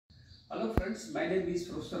Hello friends, my name is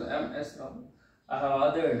Professor M. S. Ram. I have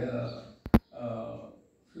authored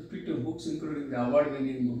 52 books including the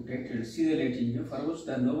award-winning book titled See the Light in You, for which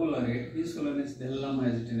the Nobel laureate His Holiness the Dalai Lama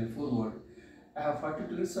has written a foreword. I have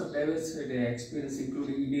 42 years of diverse experience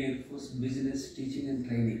including Indian Air Force, business, teaching and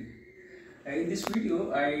training. In this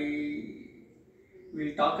video, I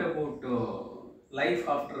will talk about life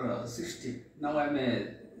after 60. Now I am a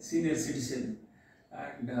senior citizen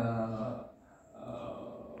and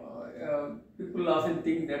people often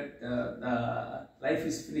think that the life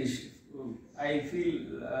is finished. I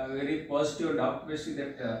feel very positive and optimistic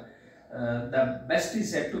that the best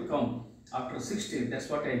is yet to come after 60. That's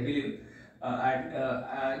what I believe.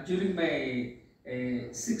 During my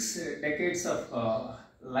 6 decades of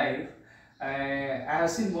life, I have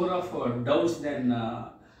seen more of downs than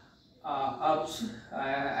ups. I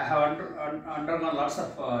have undergone lots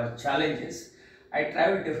of challenges. I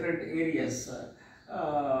traveled different areas.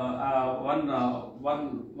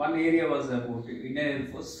 One area was about Indian Air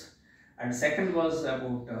Force, and second was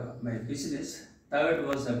about my business. Third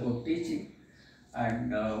was about teaching,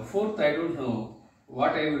 and fourth, I don't know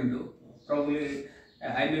what I will do. Probably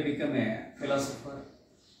I may become a philosopher.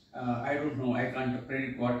 I don't know. I can't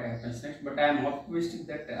predict what happens next, but I am optimistic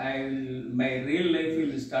that my real life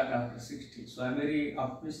will start after 60. So I am very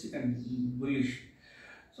optimistic and bullish.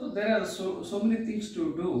 So there are so many things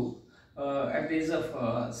to do at the age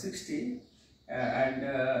of 60, and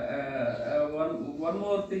one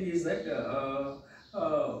more thing is that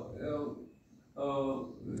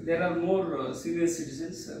there are more senior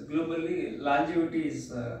citizens globally. Longevity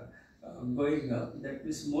is going up. That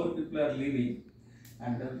means more people are living,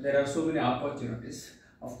 and there are so many opportunities.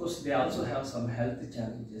 Of course, they also have some health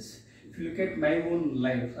challenges. If you look at my own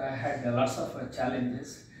life, I had lots of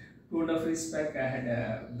challenges. 2.5 years back, I had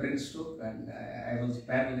a brain stroke and I was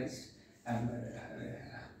paralyzed and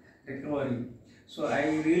recovering. So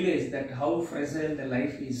I realized that how fragile the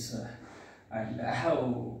life is, and I have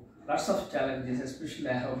lots of challenges. Especially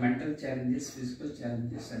I have mental challenges, physical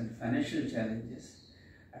challenges, and financial challenges.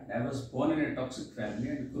 And I was born in a toxic family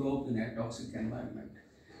and grew up in a toxic environment.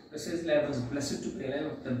 Precisely, I was blessed to be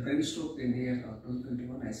alive with the brain stroke in the year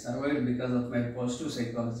 2021. I survived because of my positive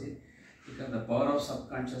psychology, because of the power of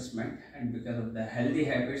subconscious mind, and because of the healthy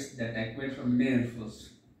habits that I acquired from Indian Air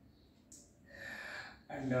Force.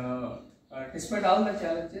 And despite all the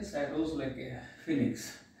challenges, I rose like a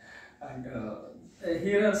phoenix. And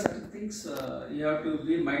here are certain things you have to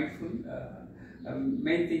be mindful.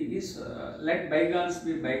 Main thing is let bygones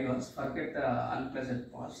be bygones. Forget the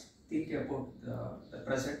unpleasant past. Think about the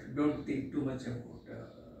present. Don't think too much about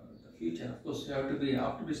the future. Of course, you have to be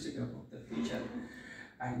optimistic about the future,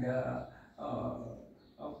 and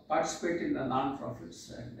participate in the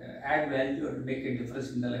non-profits and add value and make a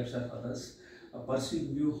difference in the lives of others.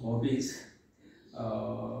 Pursue new hobbies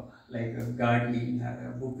like gardening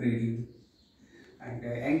or book reading, and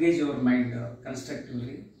engage your mind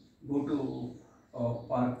constructively. Go to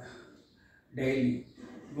park daily,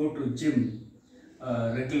 go to gym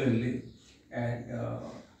regularly, and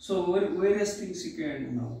so various things you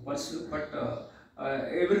can pursue, but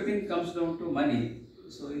everything comes down to money.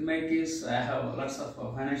 So in my case, I have lots of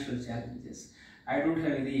financial challenges. I don't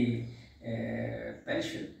have any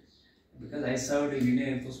pension because I served in Indian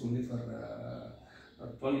Air Force only for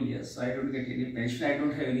 12 years. So I don't get any pension. I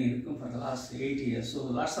don't have any income for the last 8 years. So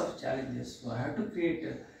lots of challenges. So I have to create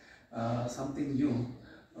something new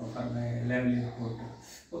for my livelihood.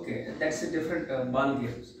 Okay, that's a different ball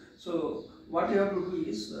game. So what you have to do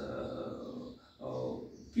is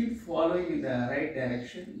keep following in the right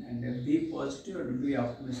direction and be positive and be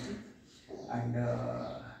optimistic, and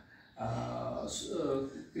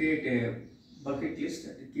create a bucket list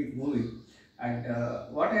and keep moving. And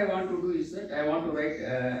what I want to do is that I want to write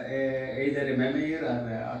either a memoir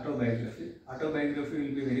or autobiography. Autobiography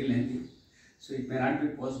will be very lengthy, so it may not be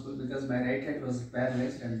possible because my right hand was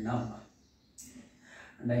paralyzed and numb,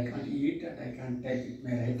 and I can't eat and I can't type with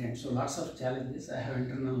my right hand. So lots of challenges. I have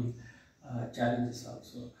internal challenges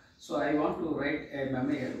also. So I want to write a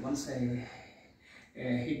memoir once I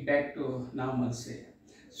hit back to normalcy.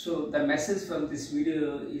 So the message from this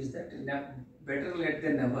video is that better late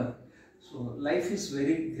than never. So life is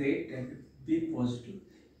very great, and be positive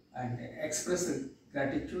and express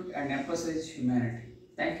gratitude and emphasize humanity.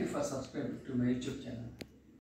 Thank you for subscribing to my YouTube channel.